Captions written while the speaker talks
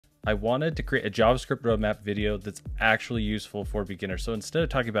I wanted to create a JavaScript roadmap video that's actually useful for beginners. So instead of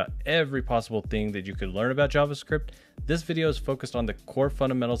talking about every possible thing that you could learn about JavaScript, this video is focused on the core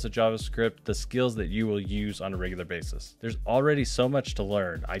fundamentals of JavaScript, the skills that you will use on a regular basis. There's already so much to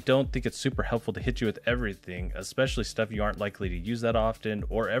learn. I don't think it's super helpful to hit you with everything, especially stuff you aren't likely to use that often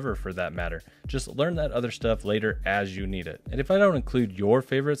or ever for that matter. Just learn that other stuff later as you need it. And if I don't include your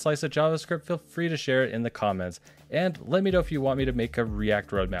favorite slice of JavaScript, feel free to share it in the comments and let me know if you want me to make a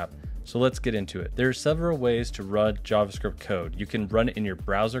React roadmap. So let's get into it. There are several ways to run JavaScript code. You can run it in your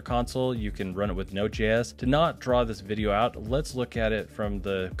browser console, you can run it with Node.js. To not draw this video out, let's look at it from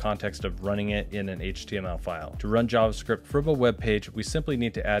the context of running it in an HTML file. To run JavaScript from a web page, we simply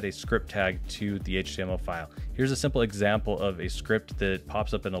need to add a script tag to the HTML file. Here's a simple example of a script that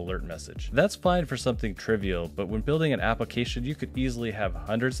pops up an alert message. That's fine for something trivial, but when building an application, you could easily have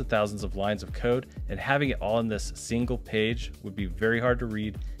hundreds of thousands of lines of code, and having it all in this single page would be very hard to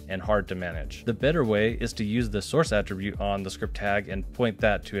read and hard to manage. The better way is to use the source attribute on the script tag and point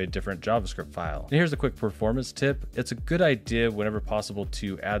that to a different JavaScript file. And here's a quick performance tip. It's a good idea whenever possible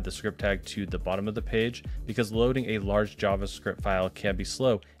to add the script tag to the bottom of the page because loading a large JavaScript file can be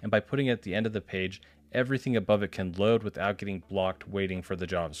slow, and by putting it at the end of the page, everything above it can load without getting blocked waiting for the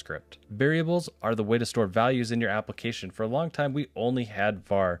JavaScript. Variables are the way to store values in your application. For a long time, we only had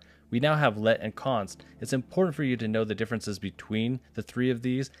var. We now have let and const. It's important for you to know the differences between the three of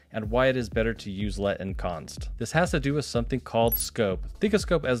these and why it is better to use let and const. This has to do with something called scope. Think of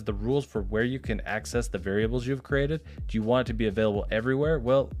scope as the rules for where you can access the variables you've created. Do you want it to be available everywhere?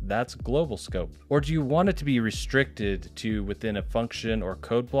 Well, that's global scope. Or do you want it to be restricted to within a function or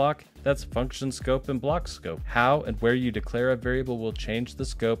code block? That's function scope and block scope. How and where you declare a variable will change the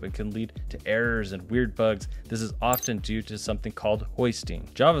scope and can lead to errors and weird bugs. This is often due to something called hoisting.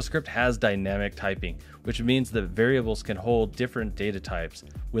 JavaScript has dynamic typing, which means that variables can hold different data types.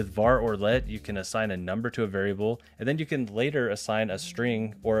 With var or let, you can assign a number to a variable, and then you can later assign a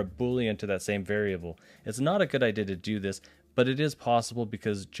string or a boolean to that same variable. It's not a good idea to do this, but it is possible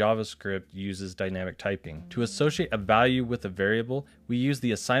because JavaScript uses dynamic typing. To associate a value with a variable, we use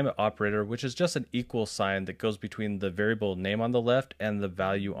the assignment operator, which is just an equal sign that goes between the variable name on the left and the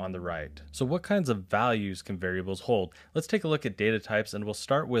value on the right. So what kinds of values can variables hold? Let's take a look at data types, and we'll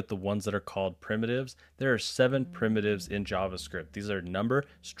start with the ones that are called primitives. There are 7 primitives in JavaScript. These are number,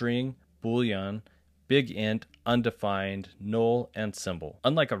 string, boolean, big int, undefined, null, and symbol.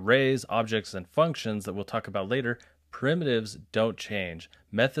 Unlike arrays, objects, and functions that we'll talk about later, primitives don't change.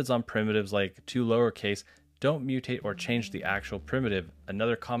 Methods on primitives like toLowerCase don't mutate or change the actual primitive.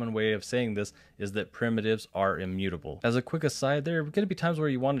 Another common way of saying this is that primitives are immutable. As a quick aside, there are going to be times where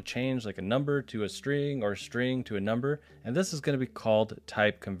you want to change like a number to a string or a string to a number, and this is going to be called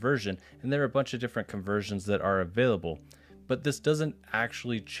type conversion, and there are a bunch of different conversions that are available. But this doesn't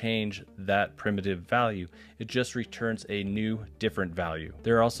actually change that primitive value. It just returns a new, different value.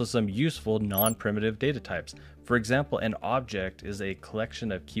 There are also some useful non-primitive data types. For example, an object is a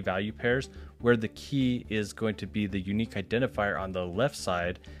collection of key value pairs where the key is going to be the unique identifier on the left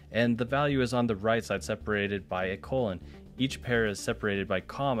side and the value is on the right side separated by a colon. Each pair is separated by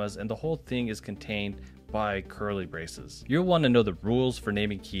commas and the whole thing is contained by curly braces. You'll want to know the rules for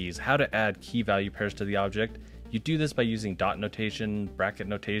naming keys, how to add key value pairs to the object. You do this by using dot notation, bracket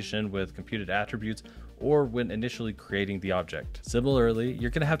notation with computed attributes, or when initially creating the object. Similarly, you're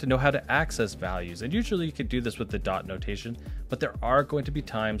going to have to know how to access values, and usually you can do this with the dot notation, but there are going to be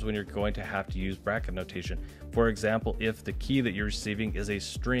times when you're going to have to use bracket notation. For example, if the key that you're receiving is a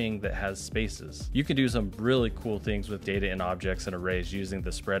string that has spaces. You can do some really cool things with data and objects and arrays using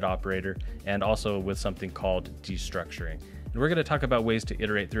the spread operator and also with something called destructuring. And we're going to talk about ways to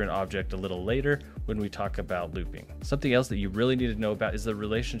iterate through an object a little later when we talk about looping. Something else that you really need to know about is the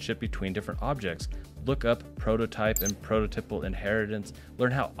relationship between different objects. Look up prototype and prototypal inheritance.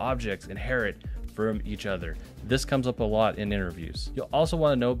 Learn how objects inherit from each other. This comes up a lot in interviews. You'll also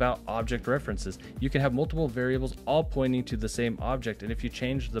want to know about object references. You can have multiple variables all pointing to the same object, and if you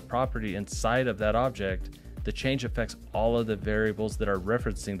change the property inside of that object, the change affects all of the variables that are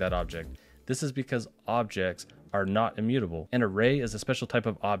referencing that object. This is because objects are not immutable. An array is a special type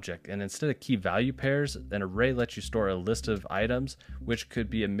of object, and instead of key value pairs, an array lets you store a list of items, which could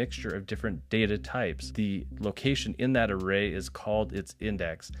be a mixture of different data types. The location in that array is called its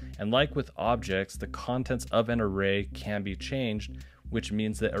index, and like with objects, the contents of an array can be changed, which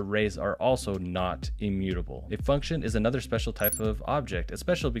means that arrays are also not immutable. A function is another special type of object,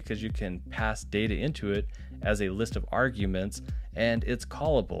 especially because you can pass data into it as a list of arguments, and it's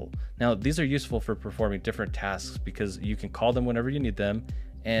callable. Now, these are useful for performing different tasks because you can call them whenever you need them,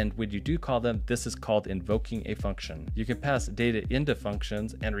 And when you do call them, this is called invoking a function. You can pass data into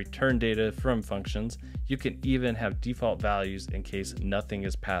functions and return data from functions. You can even have default values in case nothing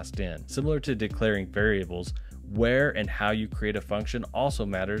is passed in. Similar to declaring variables, where and how you create a function also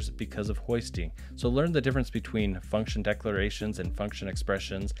matters because of hoisting. So learn the difference between function declarations and function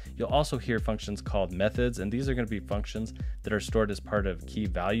expressions. You'll also hear functions called methods, and these are going to be functions that are stored as part of key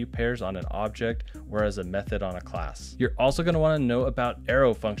value pairs on an object or as a method on a class. You're also going to want to know about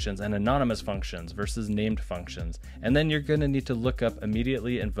arrow functions and anonymous functions versus named functions. And then you're going to need to look up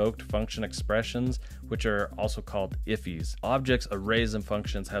immediately invoked function expressions, which are also called IFEs. Objects, arrays, and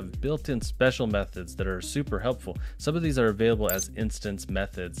functions have built-in special methods that are super helpful. Some of these are available as instance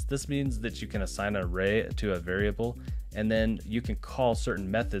methods. This means that you can assign an array to a variable, and then you can call certain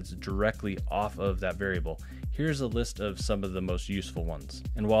methods directly off of that variable. Here's a list of some of the most useful ones.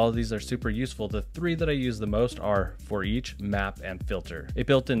 And while these are super useful, the three that I use the most are for each, map, and filter. A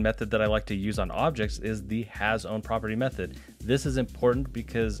built-in method that I like to use on objects is the hasOwnProperty method. This is important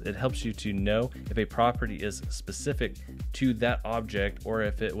because it helps you to know if a property is specific to that object or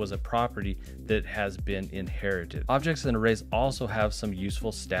if it was a property that has been inherited. Objects and arrays also have some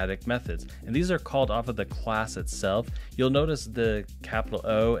useful static methods, and these are called off of the class itself. You'll notice the capital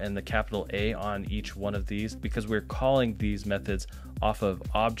O and the capital A on each one of these because we're calling these methods off of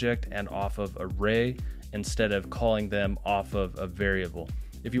object and off of array instead of calling them off of a variable.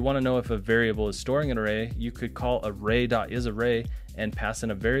 If you want to know if a variable is storing an array, you could call array.isArray and pass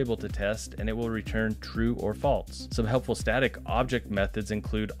in a variable to test, and it will return true or false. Some helpful static object methods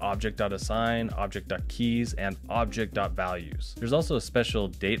include object.assign, object.keys, and object.values. There's also a special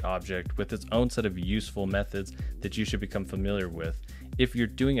date object with its own set of useful methods that you should become familiar with. If you're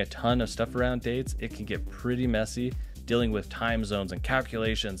doing a ton of stuff around dates, it can get pretty messy dealing with time zones and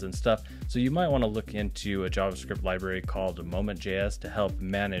calculations and stuff, so you might want to look into a JavaScript library called Moment.js to help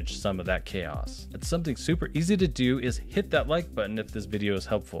manage some of that chaos. And something super easy to do is hit that like button if this video is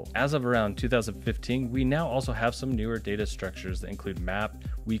helpful. As of around 2015, we now also have some newer data structures that include map,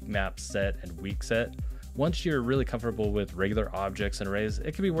 weak map, set, and weak set. Once you're really comfortable with regular objects and arrays,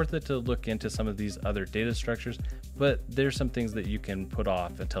 it can be worth it to look into some of these other data structures, but there's some things that you can put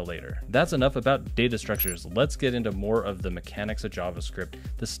off until later. That's enough about data structures. Let's get into more of the mechanics of JavaScript,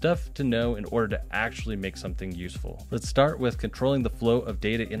 the stuff to know in order to actually make something useful. Let's start with controlling the flow of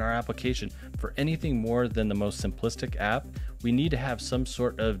data in our application. For anything more than the most simplistic app, we need to have some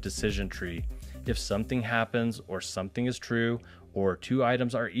sort of decision tree. If something happens or something is true, or two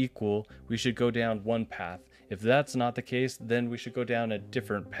items are equal, we should go down one path. If that's not the case, then we should go down a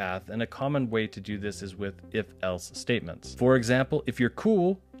different path, and a common way to do this is with if-else statements. For example, if you're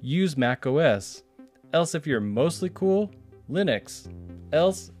cool, use macOS. Else if you're mostly cool, Linux.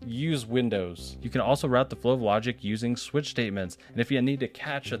 Else use Windows. You can also route the flow of logic using switch statements, and if you need to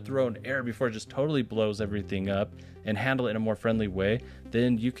catch a thrown error before it just totally blows everything up and handle it in a more friendly way,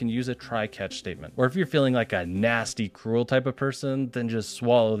 then you can use a try-catch statement. Or if you're feeling like a nasty, cruel type of person, then just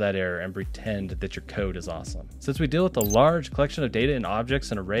swallow that error and pretend that your code is awesome. Since we deal with a large collection of data in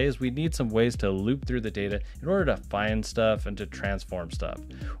objects and arrays, we need some ways to loop through the data in order to find stuff and to transform stuff.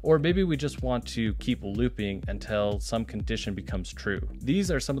 Or maybe we just want to keep looping until some condition becomes true. These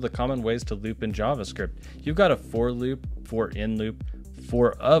are some of the common ways to loop in JavaScript. You've got a for loop, for in loop,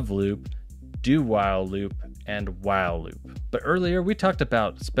 for of loop, do while loop, and while loop. But earlier we talked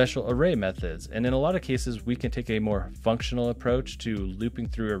about special array methods, and in a lot of cases we can take a more functional approach to looping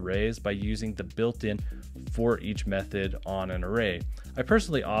through arrays by using the built-in for each method on an array. I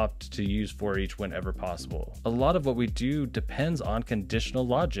personally opt to use for each whenever possible. A lot of what we do depends on conditional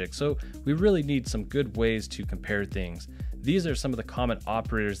logic, so we really need some good ways to compare things. These are some of the common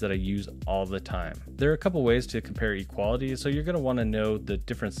operators that I use all the time. There are a couple ways to compare equality, so you're going to want to know the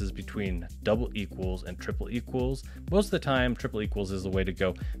differences between double equals and triple equals. Most of the time, triple equals is the way to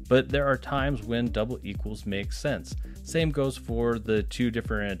go, but there are times when double equals make sense. Same goes for the two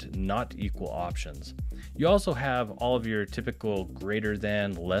different not equal options. You also have all of your typical greater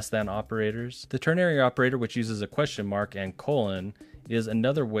than, less than operators. The ternary operator, which uses a question mark and colon, is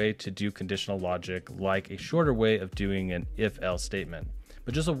another way to do conditional logic, like a shorter way of doing an if-else statement.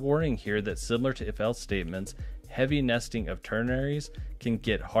 But just a warning here that similar to if-else statements, heavy nesting of ternaries can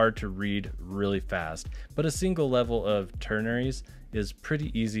get hard to read really fast, but a single level of ternaries is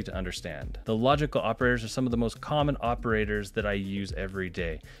pretty easy to understand. The logical operators are some of the most common operators that I use every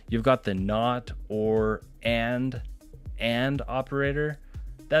day. You've got the not, or, and operator.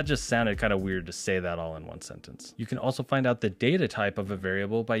 That just sounded kind of weird to say that all in one sentence. You can also find out the data type of a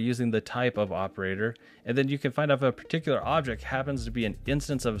variable by using the type of operator, and then you can find out if a particular object happens to be an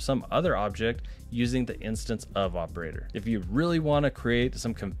instance of some other object using the instance of operator. If you really want to create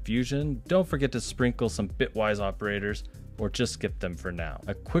some confusion, don't forget to sprinkle some bitwise operators, or just skip them for now.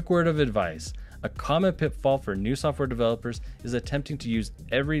 A quick word of advice. A common pitfall for new software developers is attempting to use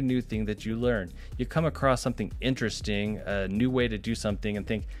every new thing that you learn. You come across something interesting, a new way to do something, and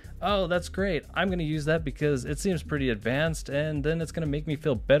think, oh, that's great, I'm going to use that because it seems pretty advanced, and then it's going to make me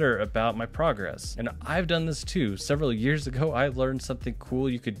feel better about my progress. And I've done this too. Several years ago, I learned something cool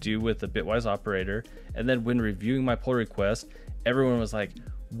you could do with a bitwise operator, and then when reviewing my pull request, everyone was like,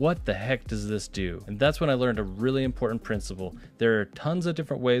 what the heck does this do? And that's when I learned a really important principle. There are tons of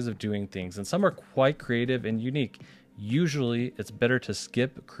different ways of doing things, and some are quite creative and unique. Usually, it's better to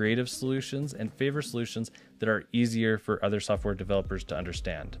skip creative solutions and favor solutions that are easier for other software developers to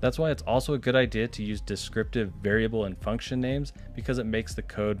understand. That's why it's also a good idea to use descriptive variable and function names, because it makes the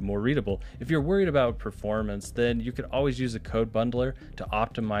code more readable. If you're worried about performance, then you could always use a code bundler to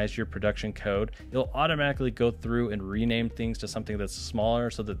optimize your production code. It'll automatically go through and rename things to something that's smaller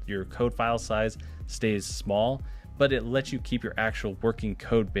so that your code file size stays small, but it lets you keep your actual working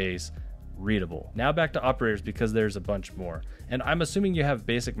code base readable. Now back to operators, because there's a bunch more. And I'm assuming you have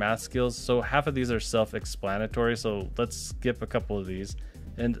basic math skills, so half of these are self-explanatory, so let's skip a couple of these.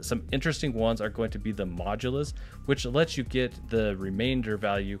 And some interesting ones are going to be the modulus, which lets you get the remainder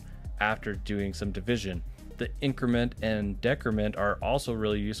value after doing some division. The increment and decrement are also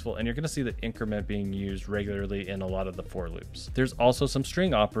really useful, and you're going to see the increment being used regularly in a lot of the for loops. There's also some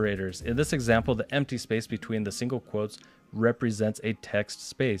string operators. In this example, the empty space between the single quotes represents a text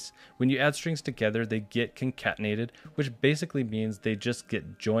space. When you add strings together, they get concatenated, which basically means they just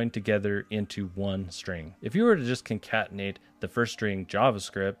get joined together into one string. If you were to just concatenate the first string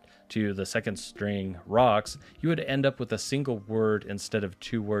JavaScript to the second string rocks, you would end up with a single word instead of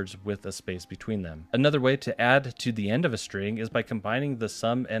two words with a space between them. Another way to add to the end of a string is by combining the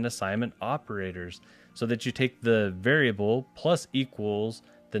sum and assignment operators, so that you take the variable plus equals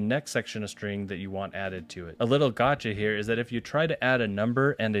the next section of string that you want added to it. A little gotcha here is that if you try to add a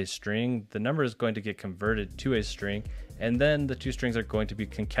number and a string, the number is going to get converted to a string, and then the two strings are going to be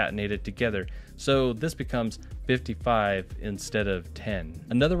concatenated together. So this becomes 55 instead of 10.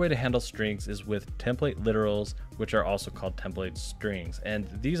 Another way to handle strings is with template literals, which are also called template strings. And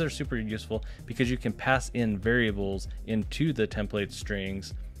these are super useful because you can pass in variables into the template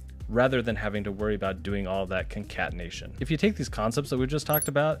strings rather than having to worry about doing all that concatenation. If you take these concepts that we just talked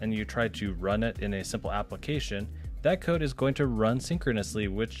about and you try to run it in a simple application, that code is going to run synchronously,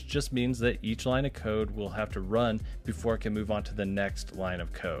 which just means that each line of code will have to run before it can move on to the next line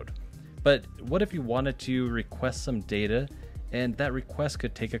of code. But what if you wanted to request some data, and that request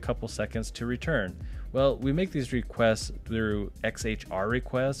could take a couple seconds to return? Well, we make these requests through XHR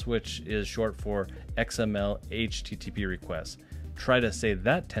requests, which is short for XML HTTP requests. Try to say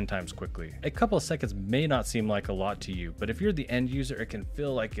that 10 times quickly. A couple of seconds may not seem like a lot to you, but if you're the end user, it can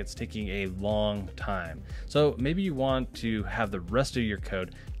feel like it's taking a long time. So maybe you want to have the rest of your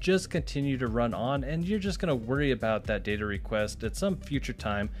code just continue to run on, and you're just going to worry about that data request at some future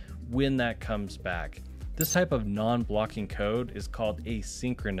time when that comes back. This type of non-blocking code is called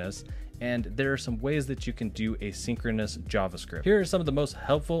asynchronous, and there are some ways that you can do asynchronous JavaScript. Here are some of the most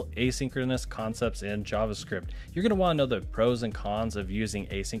helpful asynchronous concepts in JavaScript. You're going to want to know the pros and cons of using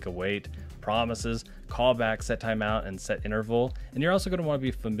async await, promises, callback, set timeout, and set interval. And you're also going to want to be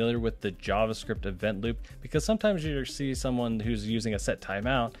familiar with the JavaScript event loop, because sometimes you see someone who's using a set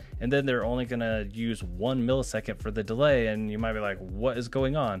timeout and then they're only going to use 1 millisecond for the delay, and you might be like, what is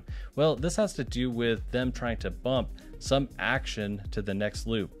going on? Well, this has to do with them trying to bump some action to the next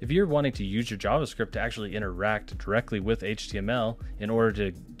loop. If you're wanting to use your JavaScript to actually interact directly with HTML in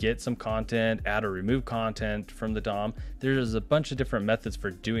order to get some content, add or remove content from the DOM, there's a bunch of different methods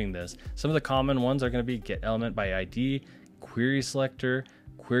for doing this. Some of the common ones are going to be get element by ID, query selector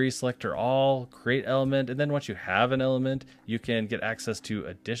all, create element, and then once you have an element, you can get access to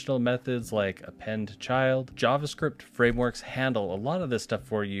additional methods like append child. JavaScript frameworks handle a lot of this stuff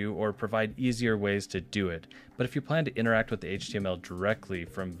for you or provide easier ways to do it. But if you plan to interact with the HTML directly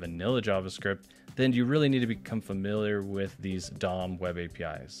from vanilla JavaScript, then you really need to become familiar with these DOM web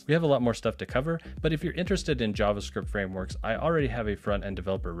APIs. We have a lot more stuff to cover, but if you're interested in JavaScript frameworks, I already have a front-end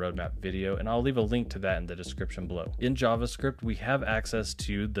developer roadmap video, and I'll leave a link to that in the description below. In JavaScript, we have access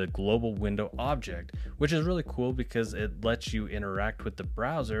to the global window object, which is really cool because it lets you interact with the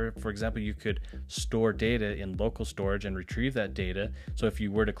browser. For example, you could store data in local storage and retrieve that data. So if you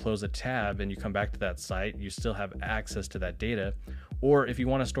were to close a tab and you come back to that site, you still have access to that data. Or if you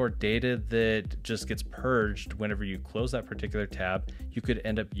want to store data that just gets purged whenever you close that particular tab, you could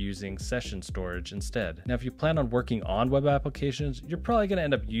end up using session storage instead. Now, if you plan on working on web applications, you're probably going to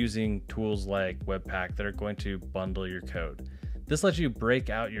end up using tools like Webpack that are going to bundle your code. This lets you break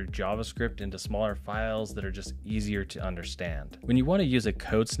out your JavaScript into smaller files that are just easier to understand. When you want to use a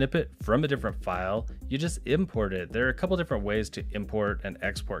code snippet from a different file, you just import it. There are a couple different ways to import and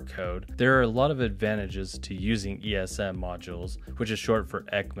export code. There are a lot of advantages to using ESM modules, which is short for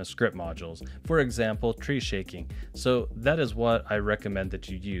ECMAScript modules. For example, tree shaking. So that is what I recommend that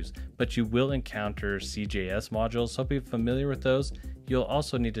you use, but you will encounter CJS modules, so be familiar with those. You'll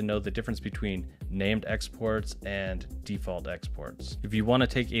also need to know the difference between named exports and default exports. If you want to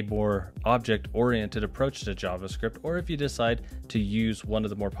take a more object-oriented approach to JavaScript, or if you decide to use one of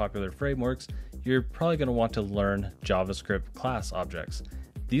the more popular frameworks, you're probably going to want to learn JavaScript class objects.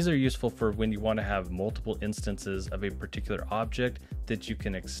 These are useful for when you want to have multiple instances of a particular object that you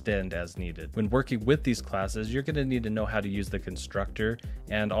can extend as needed. When working with these classes, you're going to need to know how to use the constructor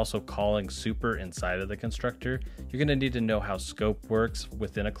and also calling super inside of the constructor. You're going to need to know how scope works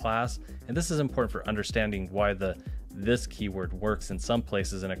within a class, and this is important for understanding why this keyword works in some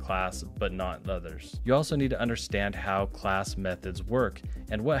places in a class but not others. You also need to understand how class methods work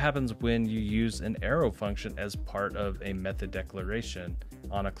and what happens when you use an arrow function as part of a method declaration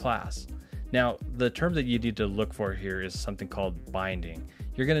on a class. Now, the term that you need to look for here is something called binding.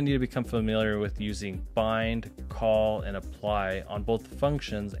 You're going to need to become familiar with using bind, call, and apply on both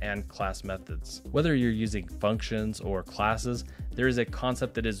functions and class methods. Whether you're using functions or classes, there is a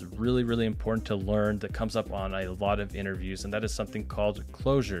concept that is really important to learn that comes up on a lot of interviews, and that is something called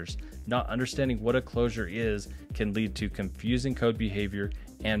closures. Not understanding what a closure is can lead to confusing code behavior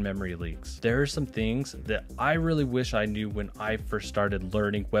and memory leaks. There are some things that I really wish I knew when I first started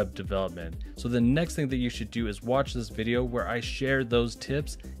learning web development. So the next thing that you should do is watch this video where I share those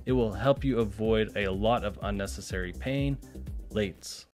tips. It will help you avoid a lot of unnecessary pain, lates.